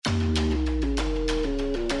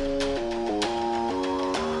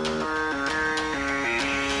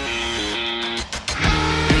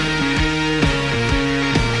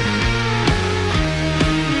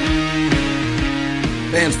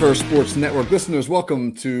First Sports Network listeners,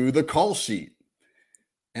 welcome to the call sheet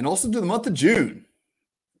and also to the month of June.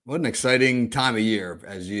 What an exciting time of year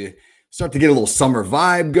as you start to get a little summer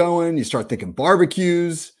vibe going. You start thinking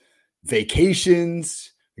barbecues,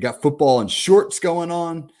 vacations. We got football and shorts going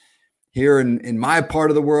on here in my part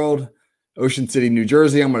of the world, Ocean City, New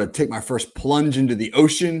Jersey. I'm going to take my first plunge into the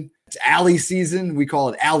ocean. It's alley season. We call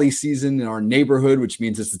it alley season in our neighborhood, which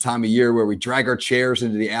means it's the time of year where we drag our chairs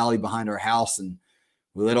into the alley behind our house and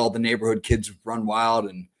we let all the neighborhood kids run wild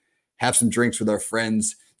and have some drinks with our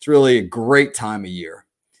friends. It's really a great time of year.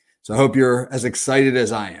 So I hope you're as excited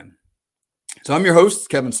as I am. So I'm your host,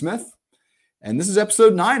 Kevin Smith, and this is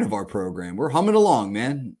episode 9 of our program. We're humming along,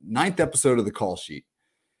 man. 9th episode of the call sheet.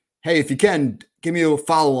 Hey, if you can, give me a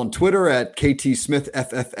follow on Twitter at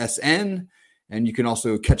KTSmithFFSN. And you can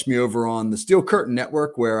also catch me over on the Steel Curtain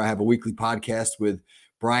Network, where I have a weekly podcast with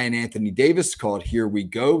Brian Anthony Davis called Here We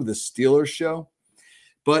Go, the Steelers Show.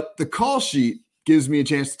 But the call sheet gives me a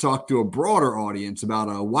chance to talk to a broader audience about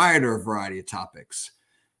a wider variety of topics.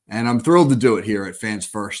 And I'm thrilled to do it here at Fans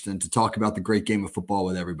First and to talk about the great game of football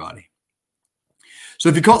with everybody. So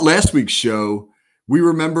if you caught last week's show, we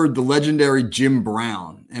remembered the legendary Jim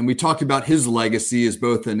Brown, and we talked about his legacy as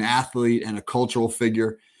both an athlete and a cultural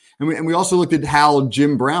figure. And we also looked at how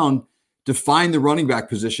Jim Brown defined the running back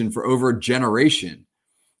position for over a generation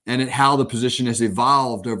and at how the position has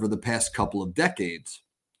evolved over the past couple of decades.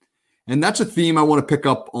 And that's a theme I want to pick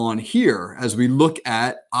up on here as we look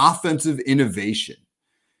at offensive innovation.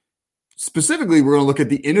 Specifically, we're going to look at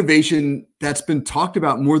the innovation that's been talked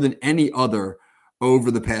about more than any other over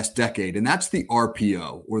the past decade, and that's the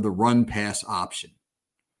RPO, or the run-pass option.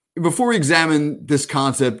 Before we examine this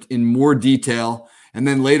concept in more detail, and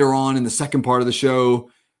then later on in the second part of the show,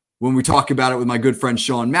 when we talk about it with my good friend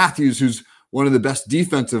Sean Matthews, who's one of the best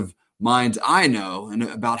defensive minds I know, and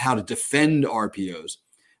about how to defend RPOs,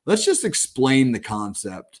 let's just explain the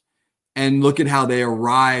concept and look at how they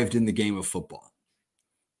arrived in the game of football.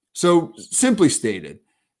 So simply stated,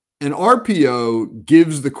 an RPO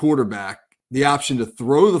gives the quarterback the option to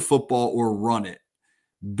throw the football or run it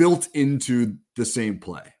built into the same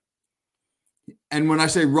play. And when I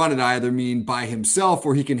say run it, I either mean by himself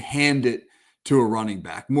or he can hand it to a running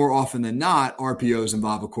back. More often than not, RPOs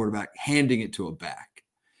involve a quarterback handing it to a back.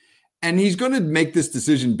 And he's going to make this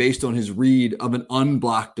decision based on his read of an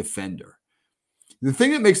unblocked defender. The thing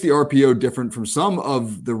that makes the RPO different from some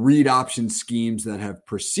of the read option schemes that have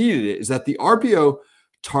preceded it is that the RPO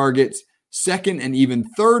targets second and even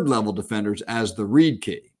third level defenders as the read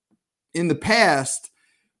key. In the past,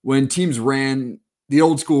 when teams ran the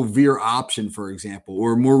old school veer option, for example,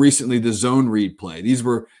 or more recently, the zone read play, these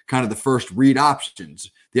were kind of the first read options.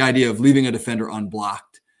 The idea of leaving a defender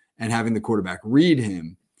unblocked and having the quarterback read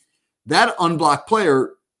him. That unblocked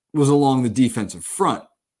player was along the defensive front.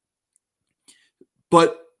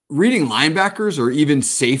 But reading linebackers or even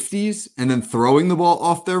safeties and then throwing the ball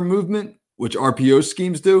off their movement, which RPO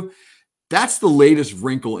schemes do, that's the latest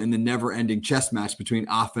wrinkle in the never-ending chess match between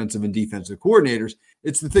offensive and defensive coordinators.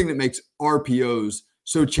 It's the thing that makes RPOs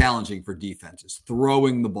so challenging for defenses,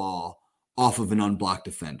 throwing the ball off of an unblocked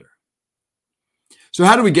defender. So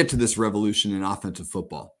how do we get to this revolution in offensive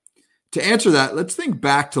football? To answer that, let's think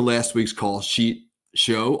back to last week's call sheet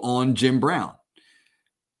show on Jim Brown.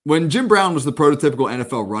 When Jim Brown was the prototypical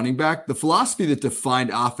NFL running back, the philosophy that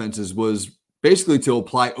defined offenses was basically to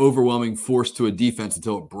apply overwhelming force to a defense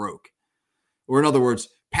until it broke. Or in other words,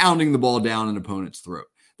 pounding the ball down an opponent's throat.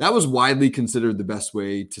 That was widely considered the best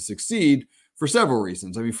way to succeed for several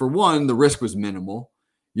reasons. I mean, for one, the risk was minimal.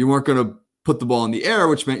 You weren't going to put the ball in the air,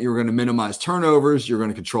 which meant you were going to minimize turnovers. You're going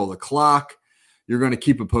to control the clock. You're going to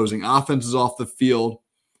keep opposing offenses off the field.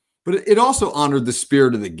 But it also honored the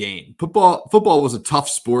spirit of the game. Football was a tough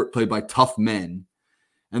sport played by tough men.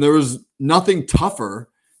 And there was nothing tougher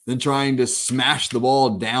than trying to smash the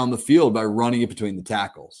ball down the field by running it between the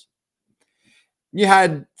tackles. You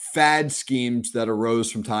had fad schemes that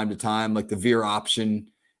arose from time to time, like the veer option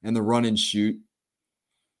and the run and shoot.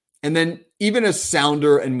 And then even as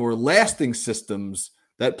sounder and more lasting systems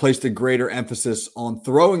that placed a greater emphasis on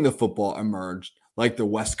throwing the football emerged, like the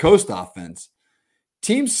West Coast offense,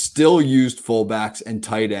 teams still used fullbacks and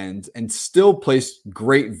tight ends and still placed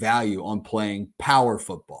great value on playing power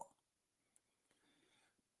football.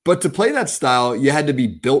 But to play that style, you had to be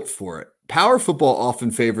built for it. Power football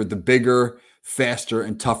often favored the bigger, faster,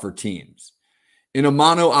 and tougher teams. In a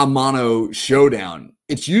mano-a-mano showdown,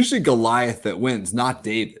 it's usually Goliath that wins, not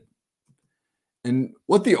David. And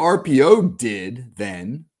what the RPO did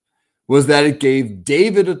then was that it gave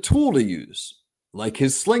David a tool to use, like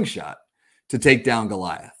his slingshot, to take down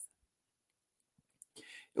Goliath.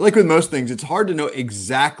 Like with most things, it's hard to know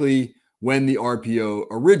exactly when the RPO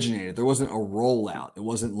originated. There wasn't a rollout. It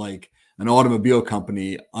wasn't like an automobile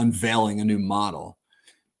company unveiling a new model.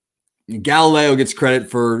 Galileo gets credit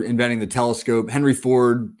for inventing the telescope. Henry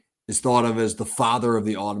Ford is thought of as the father of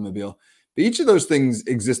the automobile. But each of those things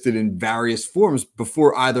existed in various forms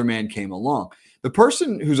before either man came along. The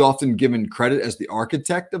person who's often given credit as the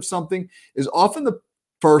architect of something is often the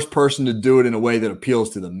first person to do it in a way that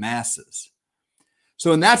appeals to the masses.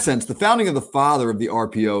 So in that sense, the founding of the father of the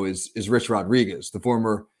RPO is Rich Rodriguez, the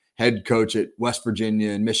former head coach at West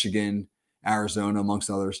Virginia and Michigan, Arizona, amongst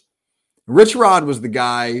others. Rich Rod was the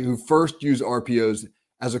guy who first used RPOs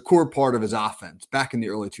as a core part of his offense back in the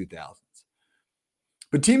early 2000s.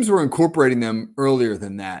 But teams were incorporating them earlier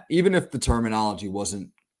than that, even if the terminology wasn't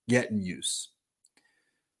yet in use.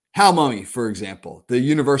 Hal Mumme, for example, the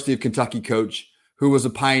University of Kentucky coach who was a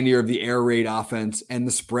pioneer of the air raid offense and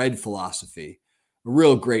the spread philosophy, a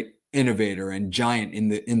real great innovator and giant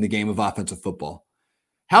in the game of offensive football.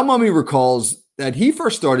 Hal Mumme recalls that he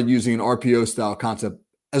first started using an RPO-style concept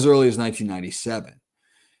as early as 1997.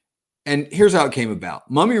 And here's how it came about.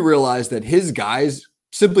 Mumme realized that his guys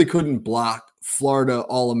simply couldn't block Florida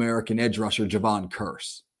All-American edge rusher Javon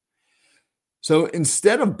Kearse. So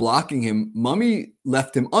instead of blocking him, Mumme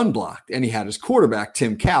left him unblocked, and he had his quarterback,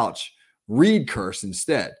 Tim Couch, read Kearse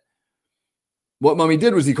instead. What Mumme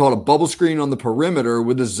did was he called a bubble screen on the perimeter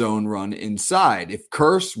with a zone run inside. If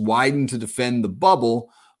Kearse widened to defend the bubble,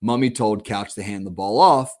 Mumme told Couch to hand the ball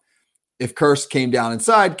off. If Kearse came down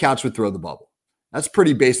inside, Couch would throw the bubble. That's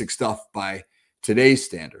pretty basic stuff by today's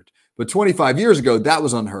standard. But 25 years ago, that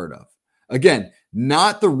was unheard of. Again,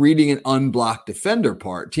 not the reading an unblocked defender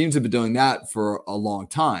part. Teams have been doing that for a long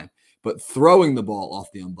time. But throwing the ball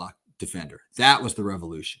off the unblocked defender, that was the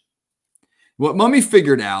revolution. What Mumme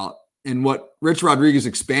figured out and what Rich Rodriguez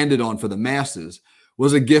expanded on for the masses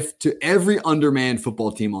was a gift to every undermanned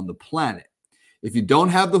football team on the planet. If you don't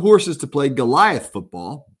have the horses to play Goliath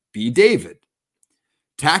football, be David.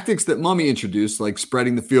 Tactics that Mumme introduced, like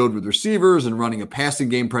spreading the field with receivers and running a passing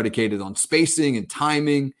game predicated on spacing and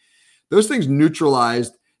timing, those things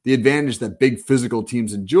neutralized the advantage that big physical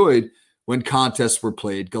teams enjoyed when contests were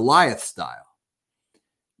played Goliath style.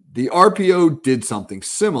 The RPO did something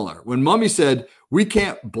similar. When Mumme said, we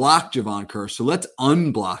can't block Javon Kearse, so let's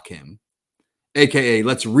unblock him, aka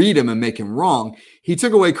let's read him and make him wrong, he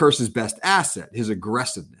took away Kearse's best asset, his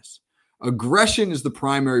aggressiveness. Aggression is the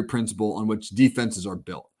primary principle on which defenses are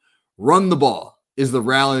built. Run the ball is the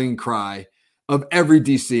rallying cry of every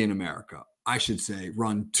DC in America. I should say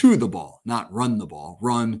run to the ball, not run the ball,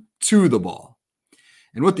 run to the ball.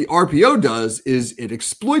 And what the RPO does is it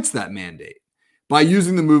exploits that mandate by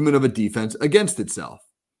using the movement of a defense against itself.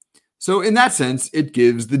 So in that sense, it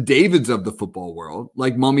gives the Davids of the football world,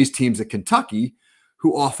 like Mumme's teams at Kentucky,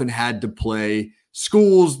 who often had to play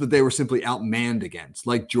schools that they were simply outmanned against,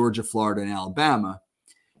 like Georgia, Florida, and Alabama,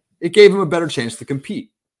 it gave them a better chance to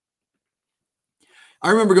compete. I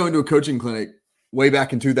remember going to a coaching clinic way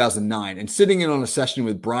back in 2009 and sitting in on a session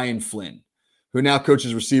with Brian Flynn, who now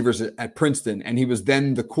coaches receivers at Princeton, and he was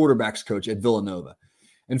then the quarterbacks coach at Villanova.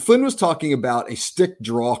 And Flynn was talking about a stick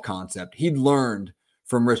draw concept he'd learned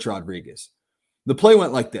from Rich Rodriguez. The play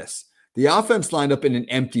went like this. The offense lined up in an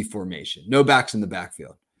empty formation, no backs in the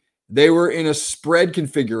backfield. They were in a spread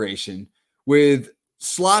configuration with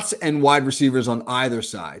slots and wide receivers on either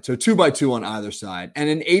side. So 2x2 on either side, and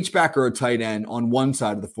an H-back or a tight end on one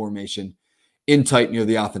side of the formation in tight near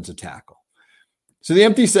the offensive tackle. So the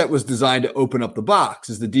empty set was designed to open up the box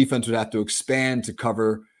as the defense would have to expand to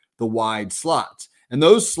cover the wide slots. And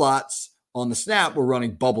those slots on the snap were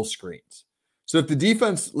running bubble screens. So if the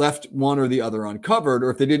defense left one or the other uncovered,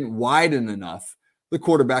 or if they didn't widen enough, the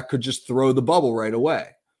quarterback could just throw the bubble right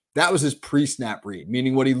away. That was his pre-snap read,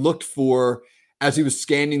 meaning what he looked for as he was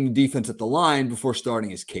scanning the defense at the line before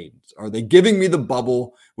starting his cadence. Are they giving me the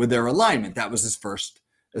bubble with their alignment? That was his first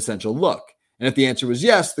essential look. And if the answer was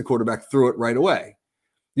yes, the quarterback threw it right away.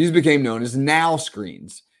 These became known as now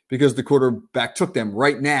screens because the quarterback took them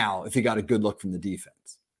right now if he got a good look from the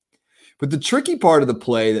defense. But the tricky part of the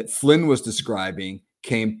play that Flynn was describing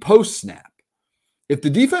came post-snap. If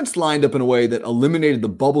the defense lined up in a way that eliminated the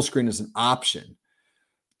bubble screen as an option,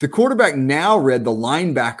 the quarterback now read the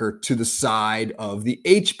linebacker to the side of the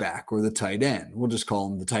H-back or the tight end. We'll just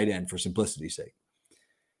call him the tight end for simplicity's sake.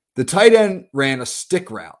 The tight end ran a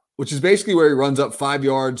stick route, which is basically where he runs up 5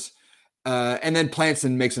 yards and then plants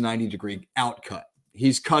and makes a 90-degree out cut.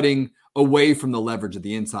 He's cutting away from the leverage of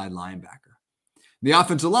the inside linebacker. The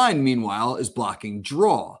offensive line, meanwhile, is blocking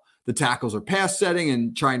draw. The tackles are pass setting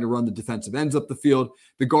and trying to run the defensive ends up the field.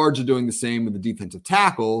 The guards are doing the same with the defensive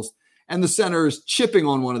tackles. and the center is chipping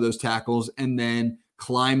on one of those tackles and then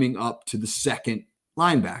climbing up to the second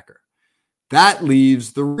linebacker. That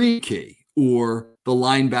leaves the read key, or the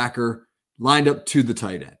linebacker lined up to the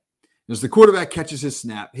tight end. As the quarterback catches his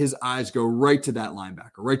snap, his eyes go right to that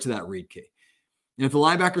linebacker, right to that read key. And if the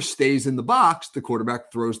linebacker stays in the box, the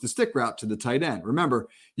quarterback throws the stick route to the tight end. Remember,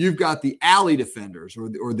 you've got the alley defenders or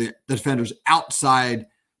the defenders outside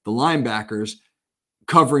the linebackers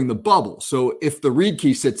covering the bubble. So if the read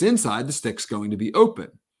key sits inside, the stick's going to be open.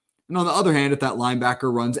 And on the other hand, if that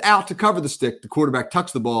linebacker runs out to cover the stick, the quarterback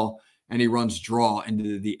tucks the ball and he runs draw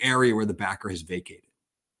into the area where the backer has vacated.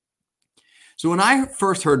 So when I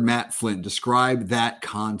first heard Matt Flynn describe that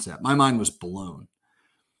concept, my mind was blown.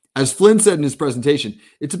 As Flynn said in his presentation,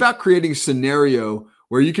 it's about creating a scenario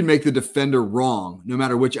where you can make the defender wrong no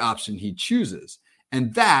matter which option he chooses.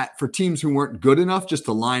 And that, for teams who weren't good enough just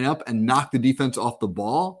to line up and knock the defense off the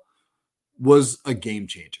ball, was a game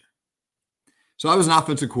changer. So I was an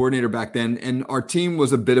offensive coordinator back then, and our team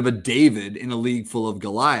was a bit of a David in a league full of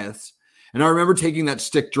Goliaths. And I remember taking that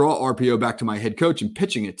stick draw RPO back to my head coach and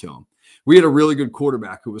pitching it to him. We had a really good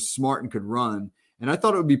quarterback who was smart and could run, and I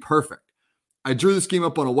thought it would be perfect. I drew the scheme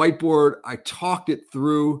up on a whiteboard. I talked it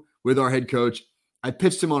through with our head coach. I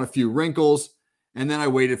pitched him on a few wrinkles, and then I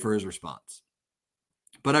waited for his response.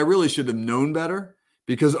 But I really should have known better,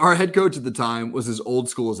 because our head coach at the time was as old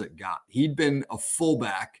school as it got. He'd been a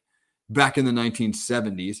fullback back in the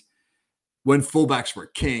 1970s when fullbacks were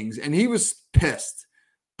kings, and he was pissed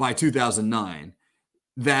by 2009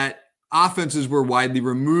 that offenses were widely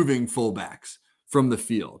removing fullbacks from the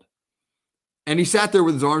field. And he sat there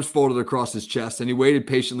with his arms folded across his chest, and he waited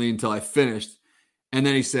patiently until I finished. And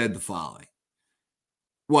then he said the following: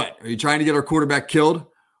 "What, are you trying to get our quarterback killed?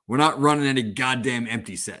 We're not running any goddamn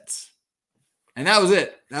empty sets." And that was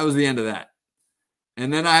it. That was the end of that.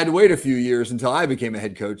 And then I had to wait a few years until I became a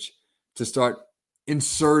head coach to start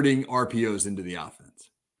inserting RPOs into the offense.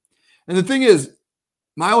 And the thing is,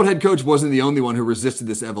 my old head coach wasn't the only one who resisted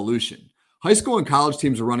this evolution. High school and college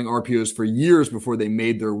teams were running RPOs for years before they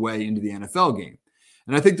made their way into the NFL game.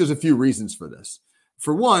 And I think there's a few reasons for this.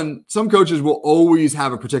 For one, some coaches will always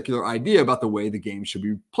have a particular idea about the way the game should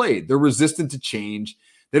be played. They're resistant to change.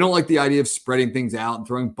 They don't like the idea of spreading things out and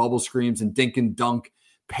throwing bubble screens and dink and dunk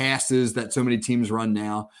passes that so many teams run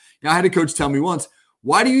now. I had a coach tell me once,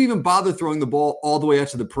 "Why do you even bother throwing the ball all the way out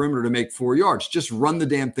to the perimeter to make 4 yards? Just run the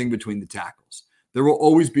damn thing between the tackles." There will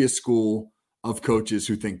always be a school of coaches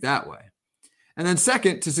who think that way. And then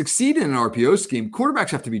second, to succeed in an RPO scheme, quarterbacks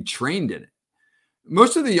have to be trained in it.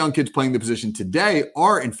 Most of the young kids playing the position today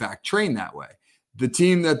are, in fact, trained that way. The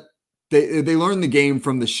team that they learn the game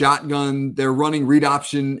from the shotgun. They're running read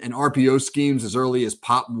option and RPO schemes as early as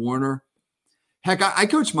Pop Warner. Heck, I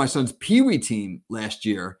coached my son's Pee-wee team last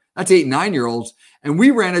year. That's 8 and 9-year-olds. And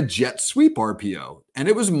we ran a jet sweep RPO, and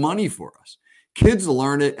it was money for us. Kids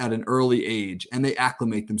learn it at an early age, and they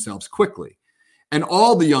acclimate themselves quickly. And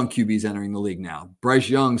all the young QBs entering the league now, Bryce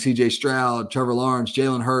Young, CJ Stroud, Trevor Lawrence,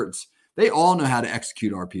 Jalen Hurts, they all know how to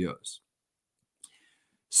execute RPOs.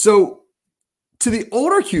 So to the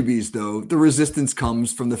older QBs, though, the resistance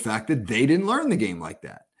comes from the fact that they didn't learn the game like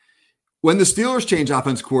that. When the Steelers changed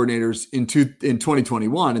offense coordinators in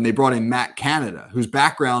 2021 and they brought in Matt Canada, whose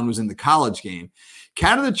background was in the college game,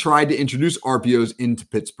 Canada tried to introduce RPOs into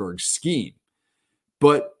Pittsburgh's scheme.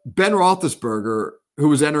 But Ben Roethlisberger, who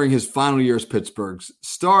was entering his final year as Pittsburgh's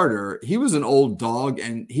starter, he was an old dog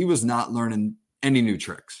and he was not learning any new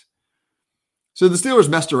tricks. So the Steelers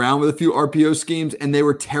messed around with a few RPO schemes and they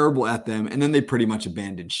were terrible at them, and then they pretty much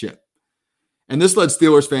abandoned ship. And this led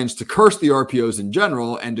Steelers fans to curse the RPOs in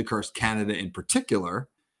general and to curse Canada in particular.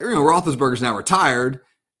 Roethlisberger's now retired.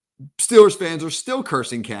 Steelers fans are still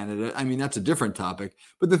cursing Canada. I mean, that's a different topic.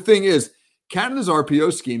 But the thing is, Canada's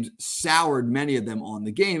RPO schemes soured many of them on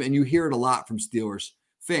the game, and you hear it a lot from Steelers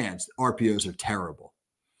fans. RPOs are terrible.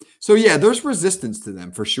 So yeah, there's resistance to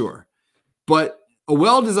them for sure. But a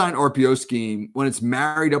well-designed RPO scheme, when it's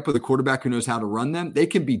married up with a quarterback who knows how to run them, they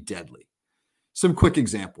can be deadly. Some quick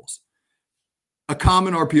examples. A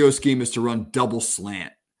common RPO scheme is to run double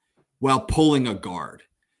slant while pulling a guard.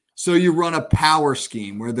 So you run a power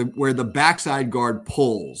scheme where the backside guard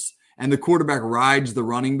pulls and the quarterback rides the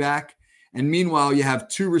running back. And meanwhile, you have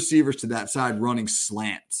two receivers to that side running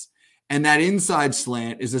slants. And that inside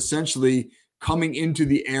slant is essentially coming into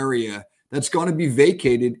the area that's going to be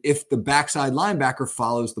vacated if the backside linebacker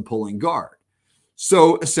follows the pulling guard.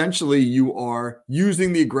 So essentially, you are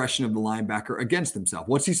using the aggression of the linebacker against himself.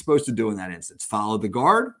 What's he supposed to do in that instance? Follow the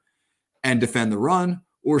guard and defend the run,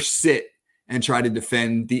 or sit and try to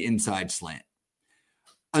defend the inside slant?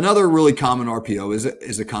 Another really common RPO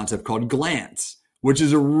is a concept called glance, which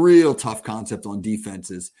is a real tough concept on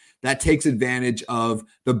defenses that takes advantage of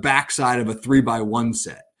the backside of a 3-by-1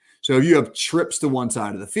 set. So if you have trips to one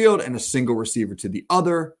side of the field and a single receiver to the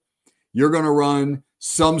other, you're going to run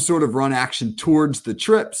some sort of run action towards the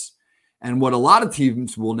trips. And what a lot of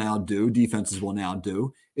teams will now do, defenses will now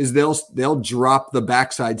do, is they'll drop the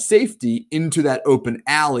backside safety into that open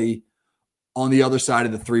alley on the other side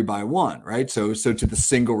of the 3-by-1, right? So to the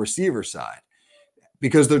single receiver side,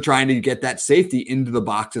 because they're trying to get that safety into the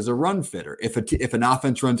box as a run fitter. If an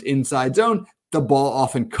offense runs inside zone, the ball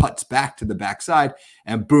often cuts back to the backside,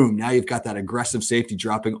 and boom, now you've got that aggressive safety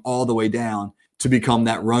dropping all the way down to become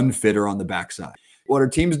that run fitter on the backside. What are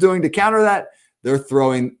teams doing to counter that? They're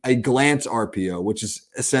throwing a glance RPO, which is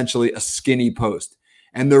essentially a skinny post,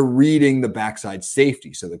 and they're reading the backside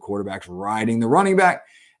safety. So the quarterback's riding the running back,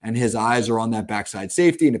 and his eyes are on that backside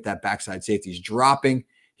safety, and if that backside safety is dropping,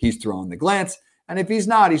 he's throwing the glance, and if he's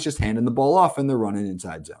not, he's just handing the ball off, and they're running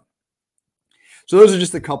inside zone. So those are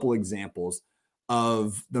just a couple examples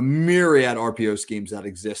of the myriad RPO schemes that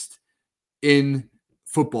exist in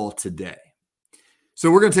football today.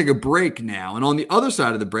 So we're going to take a break now. And on the other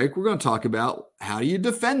side of the break, we're going to talk about how do you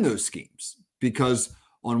defend those schemes? Because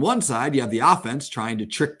on one side, you have the offense trying to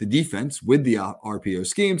trick the defense with the RPO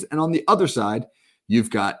schemes. And on the other side, you've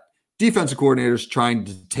got defensive coordinators trying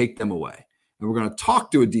to take them away. And we're going to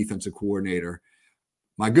talk to a defensive coordinator,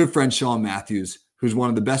 my good friend Sean Matthews, who's one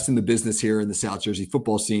of the best in the business here in the South Jersey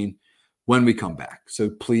football scene, when we come back. So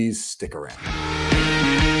please stick around.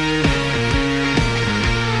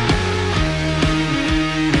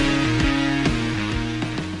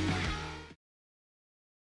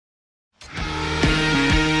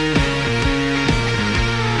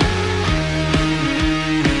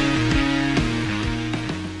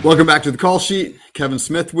 Welcome back to the Call Sheet. Kevin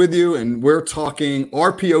Smith with you, and we're talking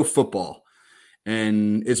RPO football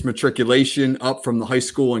and its matriculation up from the high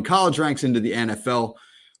school and college ranks into the NFL,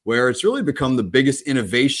 where it's really become the biggest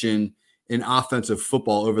innovation in offensive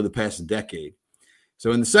football over the past decade.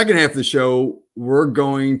 So in the second half of the show, we're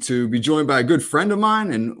going to be joined by a good friend of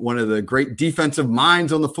mine and one of the great defensive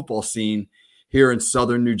minds on the football scene here in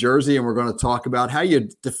Southern New Jersey, and we're going to talk about how you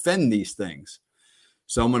defend these things.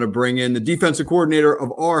 So I'm going to bring in the defensive coordinator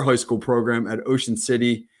of our high school program at Ocean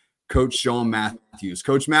City, Coach Sean Matthews.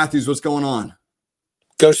 Coach Matthews, what's going on?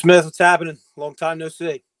 Coach Smith, what's happening? Long time no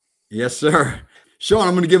see. Yes, sir. Sean,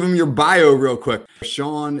 I'm going to give him your bio real quick.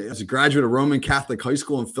 Sean is a graduate of Roman Catholic High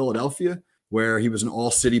School in Philadelphia, where he was an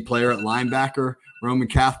all-city player at linebacker. Roman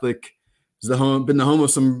Catholic has been the home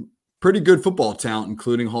of some pretty good football talent,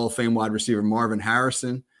 including Hall of Fame wide receiver Marvin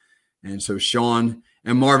Harrison. And so Sean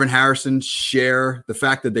and Marvin Harrison share the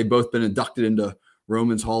fact that they've both been inducted into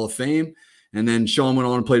Roman's Hall of Fame. And then Sean went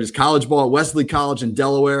on and played his college ball at Wesley College in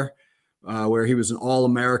Delaware, where he was an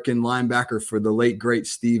All-American linebacker for the late, great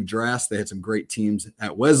Steve Drass. They had some great teams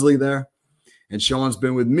at Wesley there. And Sean's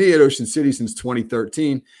been with me at Ocean City since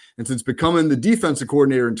 2013. And since becoming the defensive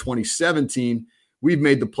coordinator in 2017, we've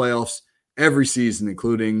made the playoffs every season,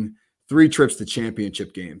 including 3 trips to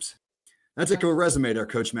championship games. That's a good resume there,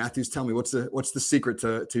 Coach Matthews. Tell me, what's the secret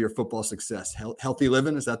to your football success? Healthy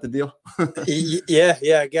living, is that the deal?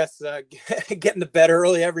 Yeah. I guess getting to bed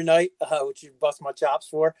early every night, which you bust my chops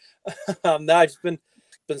for. No, I've just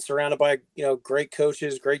been surrounded by great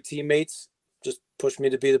coaches, great teammates, just push me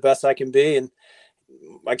to be the best I can be. And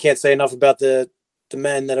I can't say enough about the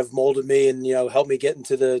men that have molded me and helped me get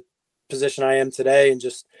into the position I am today, and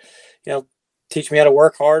just teach me how to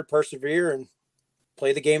work hard, persevere, and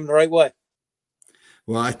play the game the right way.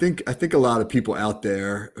 Well, I think a lot of people out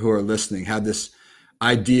there who are listening have this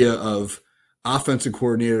idea of offensive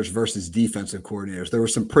coordinators versus defensive coordinators. There were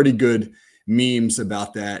some pretty good memes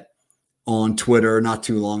about that on Twitter not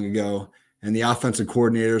too long ago. And the offensive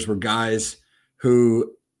coordinators were guys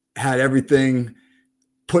who had everything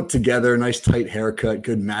put together, nice tight haircut,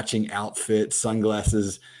 good matching outfit,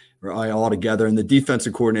 sunglasses, all together. And the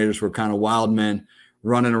defensive coordinators were kind of wild men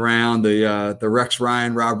running around, the Rex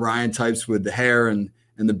Ryan, Rob Ryan types with the hair and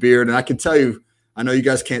the beard. And I can tell you, I know you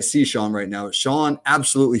guys can't see Sean right now, but Sean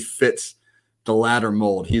absolutely fits the latter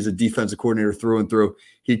mold. He's a defensive coordinator through and through.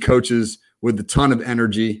 He coaches with a ton of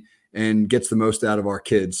energy and gets the most out of our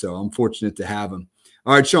kids. So I'm fortunate to have him.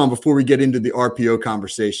 All right, Sean, before we get into the RPO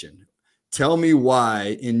conversation, tell me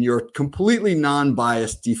why, in your completely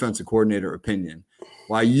non-biased defensive coordinator opinion,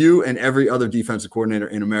 why you and every other defensive coordinator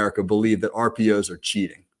in America believe that RPOs are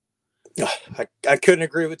cheating. I couldn't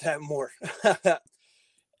agree with that more.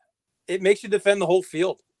 It makes you defend the whole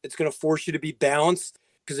field. It's going to force you to be balanced,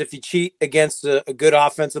 because if you cheat against a good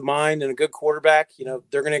offensive mind and a good quarterback,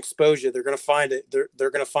 they're going to expose you. They're going to find it. They're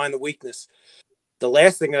going to find the weakness. The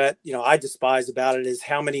last thing that, I despise about it is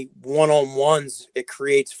how many one-on-ones it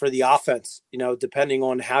creates for the offense, depending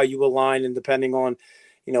on how you align and depending on,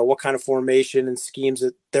 what kind of formation and schemes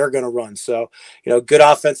that they're going to run. So, good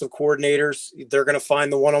offensive coordinators, they're going to find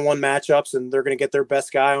the one-on-one matchups and they're going to get their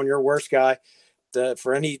best guy on your worst guy.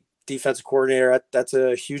 For any defensive coordinator, that's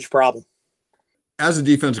a huge problem. As a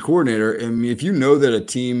defensive coordinator, I mean, if you know that a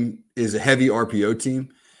team is a heavy RPO team,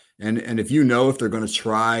 and if you know if they're going to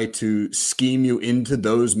try to scheme you into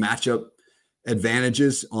those matchup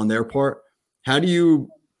advantages on their part, how do you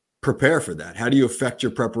prepare for that? How do you affect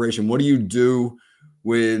your preparation? What do you do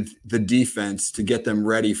with the defense to get them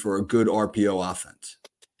ready for a good RPO offense?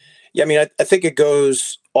 Yeah, I mean, I think it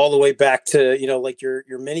goes all the way back to, like your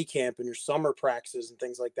mini camp and your summer practices and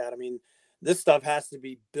things like that. I mean, this stuff has to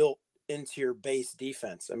be built into your base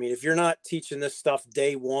defense. I mean, if you're not teaching this stuff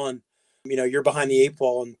day one, you're behind the 8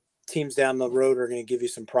 ball and teams down the road are going to give you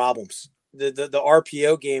some problems. The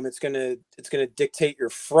RPO game, it's going to dictate your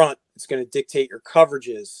front. It's going to dictate your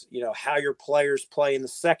coverages, how your players play in the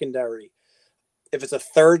secondary. If it's a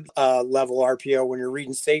third level RPO, when you're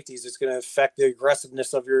reading safeties, it's going to affect the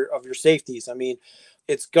aggressiveness of your safeties. I mean,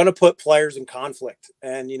 it's going to put players in conflict.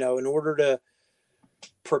 And, in order to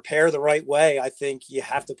prepare the right way, I think you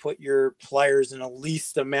have to put your players in the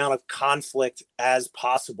least amount of conflict as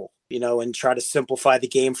possible, and try to simplify the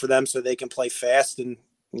game for them so they can play fast and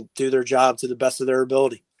do their job to the best of their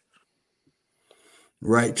ability.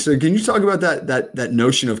 Right. So can you talk about that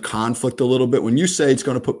notion of conflict a little bit? When you say it's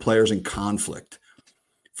going to put players in conflict,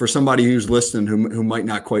 for somebody who's listening who might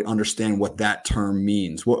not quite understand what that term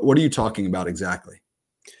means, what are you talking about exactly?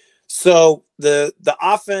 So the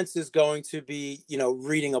offense is going to be,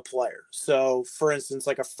 reading a player. So for instance,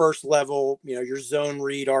 like a first level, your zone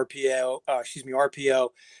read RPO,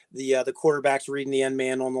 the quarterback's reading the end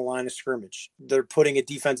man on the line of scrimmage. They're putting a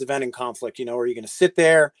defensive end in conflict. Are you going to sit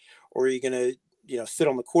there, or are you going to, sit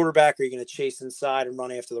on the quarterback, or are you going to chase inside and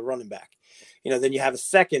run after the running back? Then you have a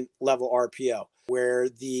second level RPO where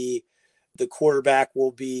the quarterback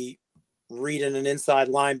will be reading an inside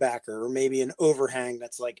linebacker or maybe an overhang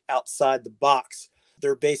that's like outside the box.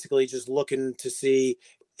 They're basically just looking to see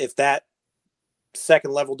if that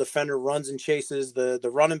second level defender runs and chases the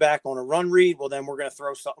running back on a run read. Well, then we're going to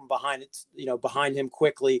throw something behind it, behind him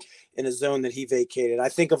quickly in a zone that he vacated. I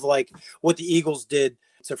think of like what the Eagles did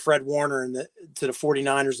to Fred Warner and to the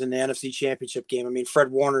 49ers in the NFC Championship game. I mean,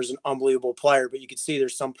 Fred Warner is an unbelievable player, but you can see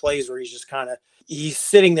there's some plays where he's just he's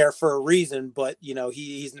sitting there for a reason, but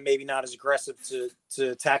he's maybe not as aggressive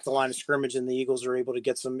to attack the line of scrimmage, and the Eagles are able to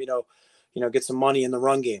get some, get some money in the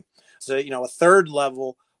run game. So, a third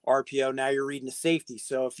level RPO, now you're reading a safety.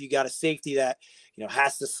 So if you got a safety that,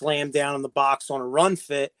 has to slam down in the box on a run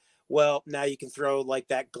fit, well, now you can throw like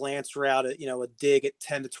that glance route at, a dig at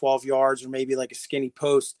 10 to 12 yards, or maybe like a skinny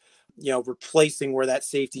post, replacing where that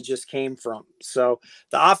safety just came from. So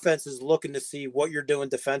the offense is looking to see what you're doing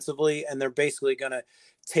defensively, and they're basically going to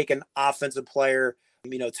take an offensive player,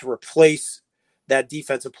 to replace that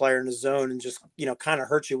defensive player in the zone and just, kind of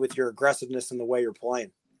hurt you with your aggressiveness and the way you're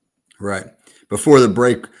playing. Right. Before the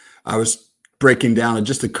break, I was breaking down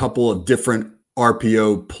just a couple of different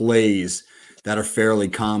RPO plays that are fairly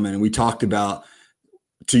common. And we talked about,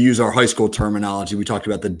 to use our high school terminology, we talked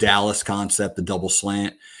about the Dallas concept, the double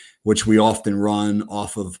slant, which we often run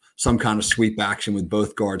off of some kind of sweep action with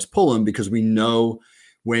both guards pulling, because we know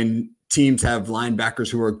when teams have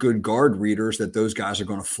linebackers who are good guard readers that those guys are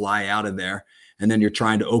going to fly out of there. And then you're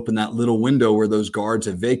trying to open that little window where those guards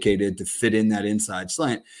have vacated to fit in that inside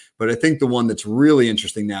slant. But I think the one that's really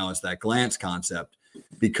interesting now is that glance concept,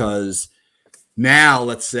 because now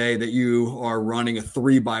let's say that you are running a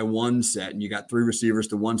 3-by-1 set and you got 3 receivers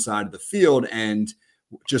to one side of the field and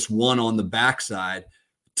just one on the backside.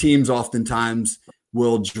 Teams oftentimes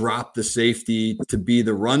will drop the safety to be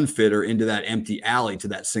the run fitter into that empty alley to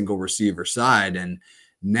that single receiver side. And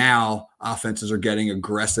now offenses are getting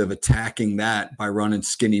aggressive, attacking that by running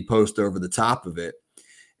skinny post over the top of it.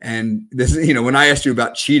 And this, when I asked you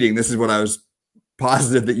about cheating, this is what I was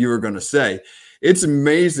positive that you were going to say. It's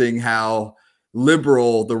amazing how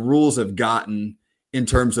liberal the rules have gotten in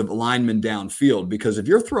terms of linemen downfield, because if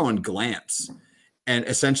you're throwing glance and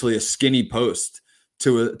essentially a skinny post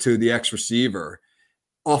to the X receiver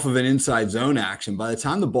off of an inside zone action, by the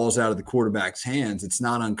time the ball's out of the quarterback's hands, it's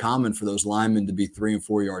not uncommon for those linemen to be 3 and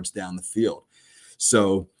 4 yards down the field.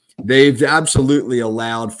 So they've absolutely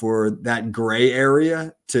allowed for that gray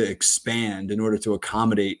area to expand in order to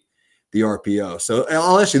accommodate the RPO. So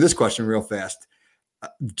I'll ask you this question real fast.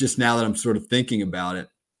 Just now that I'm sort of thinking about it,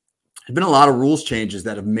 there's been a lot of rules changes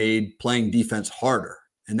that have made playing defense harder.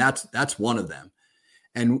 And that's one of them.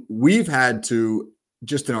 And we've had to,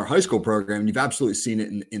 just in our high school program, you've absolutely seen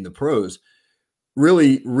it in the pros,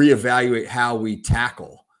 really reevaluate how we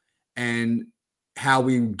tackle and how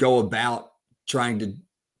we go about trying to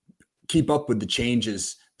keep up with the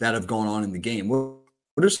changes that have gone on in the game. What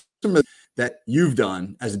are some of that you've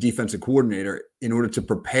done as a defensive coordinator in order to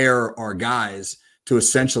prepare our guys to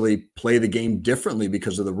essentially play the game differently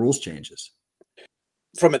because of the rules changes?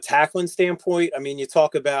 From a tackling standpoint, I mean, you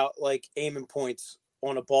talk about like aiming points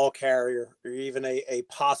on a ball carrier or even a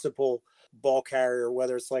possible ball carrier,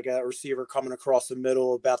 whether it's like a receiver coming across the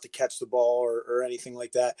middle about to catch the ball or anything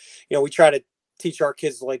like that. We try to teach our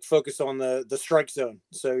kids to like focus on the strike zone.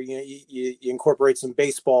 So, you incorporate some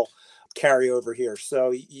baseball carryover here.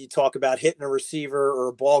 So you talk about hitting a receiver or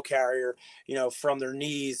a ball carrier, from their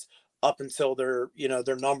knees up until their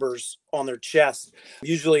numbers on their chest.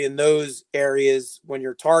 Usually in those areas, when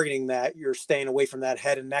you're targeting that, you're staying away from that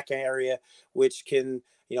head and neck area, which can,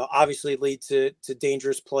 obviously lead to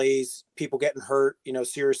dangerous plays, people getting hurt,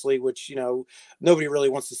 seriously, which, nobody really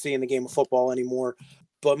wants to see in the game of football anymore.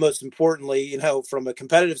 But most importantly, from a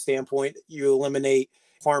competitive standpoint, you eliminate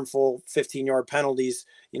harmful 15-yard penalties,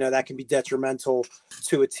 that can be detrimental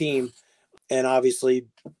to a team and obviously,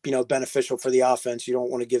 beneficial for the offense. You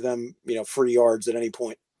don't want to give them, free yards at any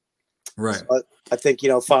point. Right. So I think,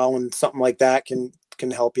 following something like that can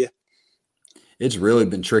help you. It's really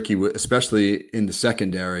been tricky, especially in the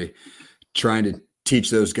secondary, trying to teach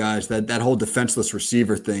those guys that whole defenseless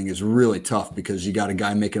receiver thing is really tough because you got a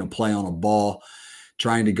guy making a play on a ball,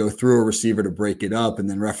 trying to go through a receiver to break it up, and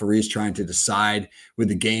then referees trying to decide with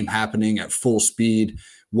the game happening at full speed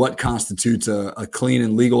what constitutes a clean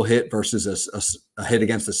and legal hit versus a hit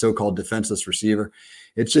against a so-called defenseless receiver.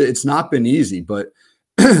 It's not been easy, but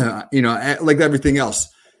like everything else,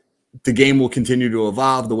 the game will continue to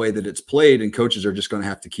evolve the way that it's played, and coaches are just going to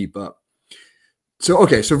have to keep up. So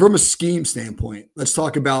from a scheme standpoint, let's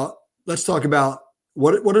talk about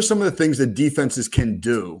what are some of the things that defenses can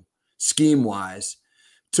do scheme-wise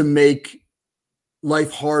to make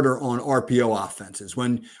life harder on RPO offenses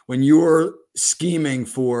when you're scheming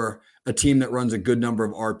for a team that runs a good number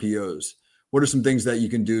of RPOs. What are some things that you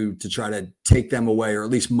can do to try to take them away or at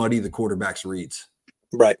least muddy the quarterback's reads?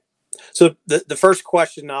 Right. So the first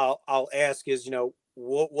question I'll ask is,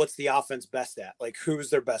 what's the offense best at? Like, who's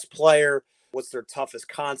their best player? What's their toughest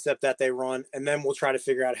concept that they run? And then we'll try to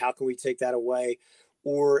figure out how can we take that away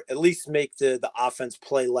or at least make the offense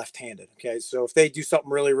play left-handed. Okay. So if they do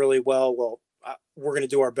something really, really well, we're going to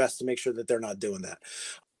do our best to make sure that they're not doing that.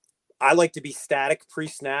 I like to be static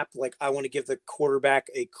pre-snap. Like, I want to give the quarterback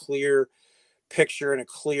a clear picture and a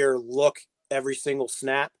clear look every single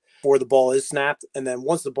snap before the ball is snapped. And then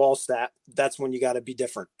once the ball's snapped, that's when you got to be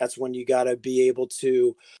different. That's when you got to be able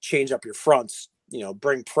to change up your fronts,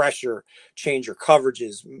 bring pressure, change your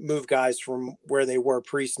coverages, move guys from where they were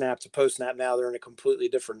pre-snap to post-snap. Now they're in a completely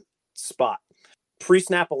different spot.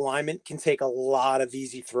 Pre-snap alignment can take a lot of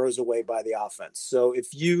easy throws away by the offense. So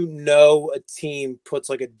if a team puts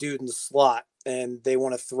like a dude in the slot and they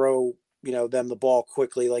want to throw, them the ball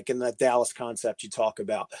quickly, like in that Dallas concept you talk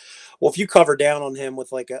about. Well, if you cover down on him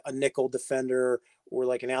with like a nickel defender or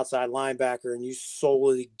like an outside linebacker and you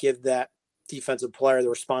solely give that defensive player the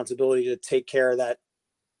responsibility to take care of that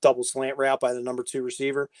double slant route by the number 2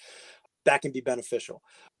 receiver, that can be beneficial.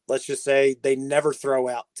 Let's just say they never throw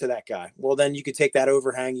out to that guy. Well, then you could take that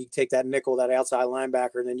overhang, you could take that nickel, that outside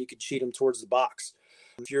linebacker, and then you could cheat him towards the box.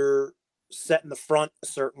 If you're setting the front a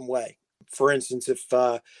certain way, for instance, if,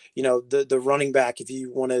 the running back, if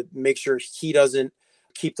you want to make sure he doesn't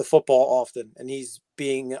keep the football often and he's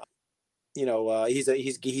being,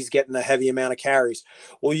 he's getting a heavy amount of carries.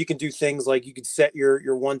 Well, you can do things like you could set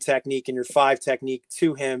your 1 technique and your 5 technique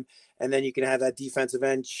to him, and then you can have that defensive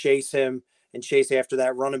end chase him and chase after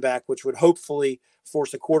that running back, which would hopefully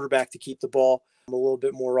force a quarterback to keep the ball a little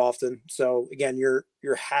bit more often. So again, you're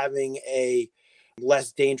having a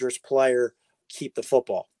less dangerous player keep the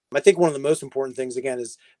football. I think one of the most important things, again,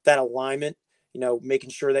 is that alignment, making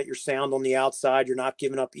sure that you're sound on the outside. You're not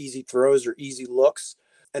giving up easy throws or easy looks.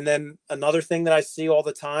 And then another thing that I see all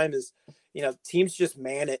the time is, teams just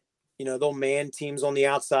man it. They'll man teams on the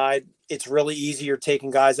outside. It's really easy. You're taking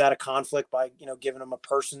guys out of conflict by, giving them a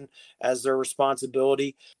person as their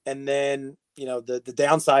responsibility. And then, the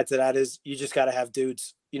downside to that is you just got to have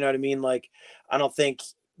dudes. You know what I mean? Like, I don't think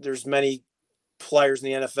there's many players in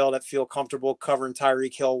the NFL that feel comfortable covering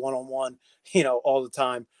Tyreek Hill one-on-one, all the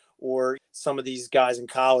time, or some of these guys in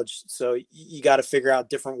college. So you got to figure out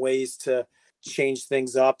different ways to change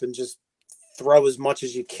things up and just throw as much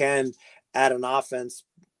as you can at an offense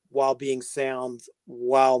while being sound,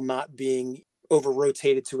 while not being over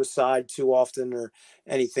rotated to a side too often or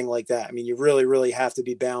anything like that. I mean, you really, really have to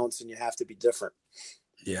be balanced and you have to be different.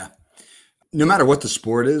 Yeah. No matter what the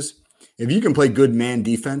sport is, if you can play good man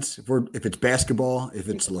defense, if it's basketball, if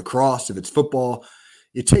it's lacrosse, if it's football,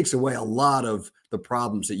 it takes away a lot of the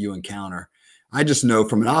problems that you encounter. I just know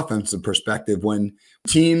from an offensive perspective, when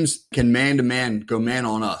teams can man-to-man go man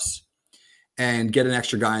on us and get an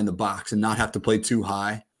extra guy in the box and not have to play too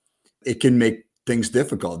high, it can make things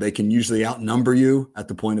difficult. They can usually outnumber you at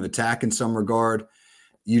the point of attack in some regard.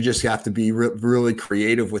 You just have to be really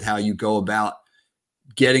creative with how you go about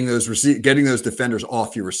getting those defenders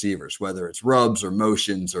off your receivers, whether it's rubs or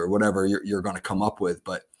motions or whatever you're going to come up with.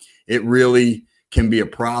 But it really can be a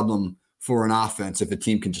problem for an offense if a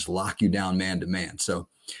team can just lock you down man to man. So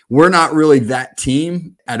we're not really that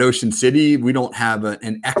team at Ocean City. We don't have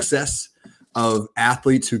an excess of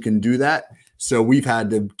athletes who can do that. So we've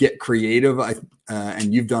had to get creative,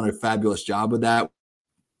 and you've done a fabulous job with that.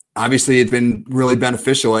 Obviously, it's been really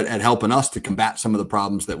beneficial at helping us to combat some of the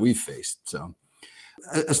problems that we've faced. So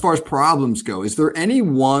as far as problems go, is there any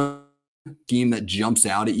one team that jumps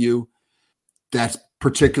out at you that's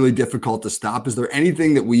particularly difficult to stop? Is there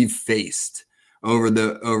anything that we've faced over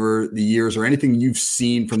the years, or anything you've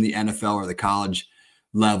seen from the NFL or the college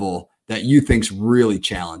level that you think's really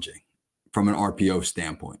challenging from an RPO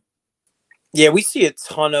standpoint? Yeah, we see a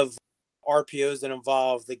ton of RPOs that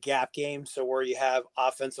involve the gap game. So where you have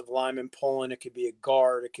offensive linemen pulling, it could be a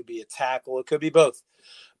guard, it could be a tackle, it could be both.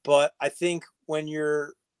 But I think when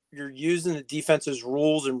you're using the defense's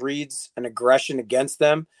rules and reads and aggression against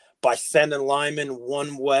them by sending linemen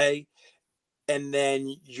one way, and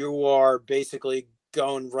then you are basically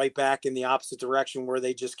going right back in the opposite direction where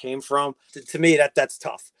they just came from. To me, that's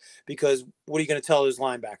tough, because what are you going to tell those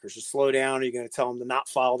linebackers? To slow down? Are you going to tell them to not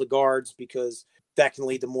follow the guards? Because that can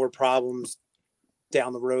lead to more problems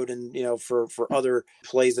down the road and, for other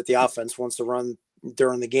plays that the offense wants to run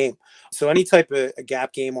during the game. So any type of a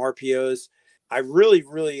gap game, RPOs, I really,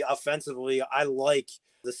 really offensively, I like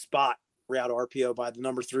the spot route RPO by the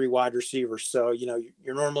number 3 wide receiver. So,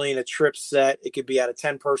 you're normally in a trip set. It could be out of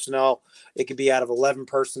 10 personnel. It could be out of 11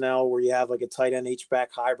 personnel, where you have like a tight end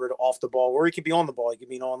H-back hybrid off the ball, or he could be on the ball. He could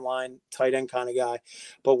be an online tight end kind of guy.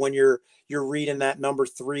 But when you're reading that number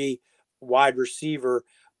 3 wide receiver,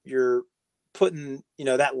 you're putting,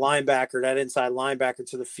 that linebacker, that inside linebacker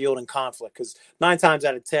to the field in conflict, because 9 times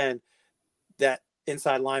out of 10, that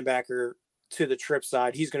inside linebacker to the trip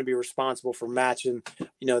side, he's going to be responsible for matching,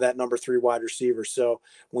 that number 3 wide receiver. So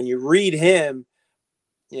when you read him,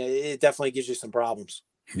 it definitely gives you some problems.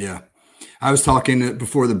 Yeah. I was talking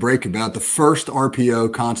before the break about the first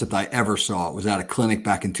RPO concept I ever saw. It was at a clinic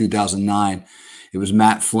back in 2009. It was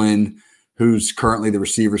Matt Flynn, who's currently the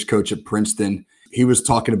receivers coach at Princeton. He was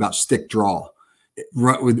talking about stick draw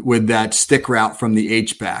with that stick route from the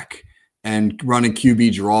H-back and running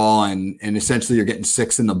QB draw. And essentially you're getting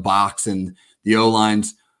 6 in the box, and the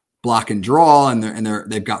O-line's block and draw, and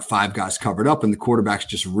they've got 5 guys covered up, and the quarterback's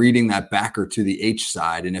just reading that backer to the H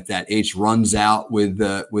side. And if that H runs out with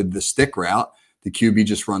the stick route, the QB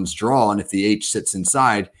just runs draw. And if the H sits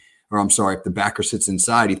inside, if the backer sits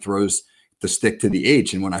inside, he throws the stick to the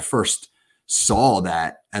H. And when I first saw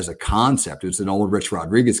that as a concept, it was an old Rich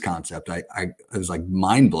Rodriguez concept. It was like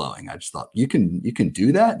mind blowing. I just thought, you can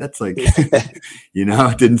do that. That's like, it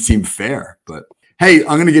didn't seem fair. But hey,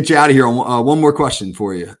 I'm going to get you out of here on one more question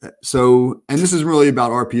for you. So, and this is really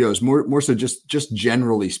about RPOs, more so just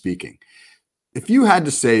generally speaking. If you had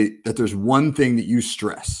to say that there's one thing that you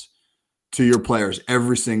stress to your players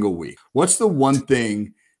every single week, what's the one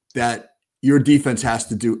thing that your defense has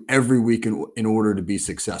to do every week in order to be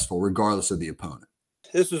successful, regardless of the opponent?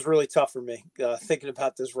 This was really tough for me, thinking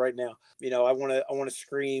about this right now. I want to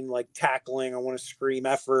scream like tackling. I want to scream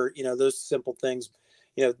effort, those simple things.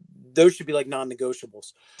 Those should be like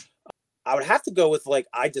non-negotiables. I would have to go with like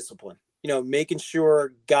eye discipline, making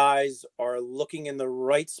sure guys are looking in the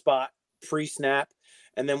right spot pre-snap.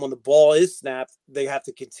 And then when the ball is snapped, they have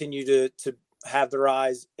to continue to have their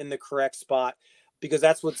eyes in the correct spot, because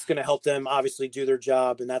that's what's going to help them obviously do their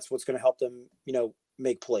job. And that's what's going to help them,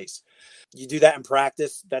 make plays. You do that in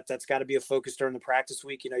practice. That's got to be a focus during the practice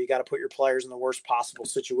week. You got to put your players in the worst possible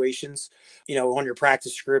situations. On your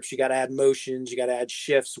practice scripts, you got to add motions, you got to add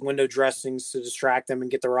shifts, window dressings to distract them and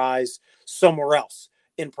get their eyes somewhere else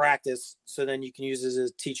in practice. So then you can use it as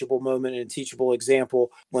a teachable moment and a teachable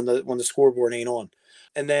example when the scoreboard ain't on.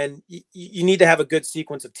 And then you need to have a good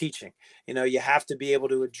sequence of teaching. You have to be able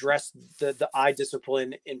to address the eye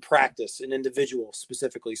discipline in practice, in individual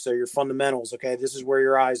specifically. So your fundamentals, okay, this is where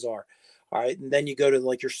your eyes are. All right. And then you go to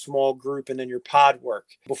like your small group and then your pod work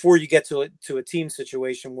before you get to a team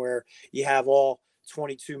situation where you have all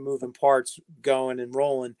 22 moving parts going and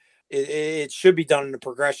rolling. It should be done in a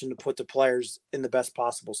progression to put the players in the best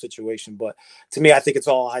possible situation. But to me, I think it's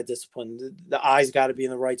all high discipline. The eyes got to be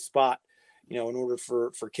in the right spot, in order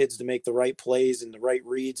for kids to make the right plays and the right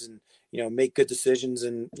reads and, make good decisions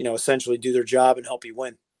and, essentially do their job and help you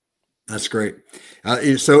win. That's great.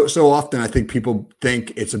 So often I think people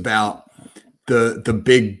think it's about the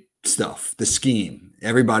big stuff, the scheme.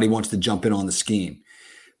 Everybody wants to jump in on the scheme,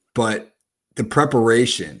 but the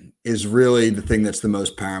preparation is really the thing that's the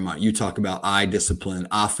most paramount. You talk about eye discipline.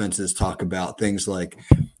 Offenses talk about things like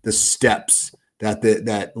the steps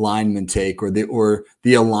that linemen take, or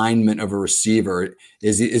the alignment of a receiver.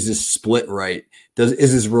 Is his split right?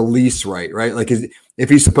 Is his release right? Right? Like if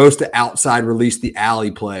he's supposed to outside release the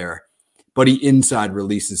alley player, but he inside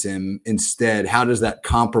releases him instead, how does that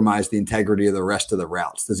compromise the integrity of the rest of the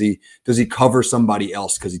routes? Does he cover somebody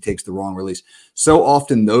else because he takes the wrong release? So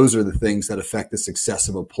often those are the things that affect the success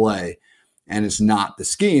of a play, and it's not the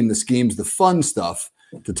scheme. The scheme's the fun stuff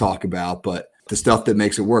to talk about, but the stuff that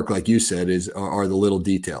makes it work, like you said, are the little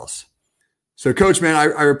details. So, Coach, man,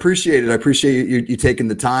 I appreciate it. I appreciate you taking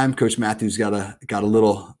the time. Coach Matthews got a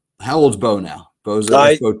little. How old's Bo now? Bo.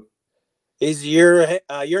 He's a year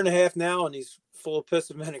and a half now, and he's full of piss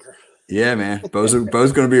and vinegar. Yeah, man. Bo's going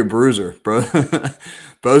to be a bruiser. Bo's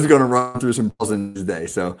going to run through some balls in his day.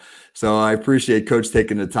 So I appreciate Coach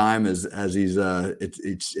taking the time as he's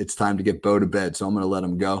it's time to get Bo to bed. So I'm going to let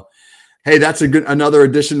him go. Hey, that's another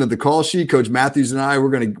edition of the Call Sheet. Coach Matthews and I, we're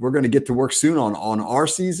going to get to work soon on our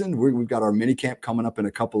season. We've got our mini camp coming up in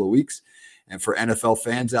a couple of weeks, and for NFL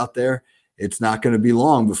fans out there, it's not going to be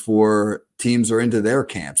long before teams are into their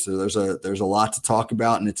camps. So there's a lot to talk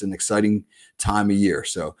about, and it's an exciting time of year.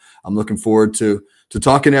 So I'm looking forward to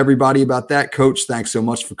talking to everybody about that. Coach, thanks so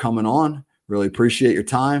much for coming on. Really appreciate your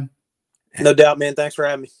time. No doubt, man. Thanks for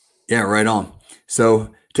having me. Yeah, right on.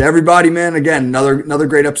 So to everybody, man, again, another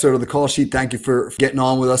great episode of the Call Sheet. Thank you for getting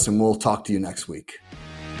on with us, and we'll talk to you next week.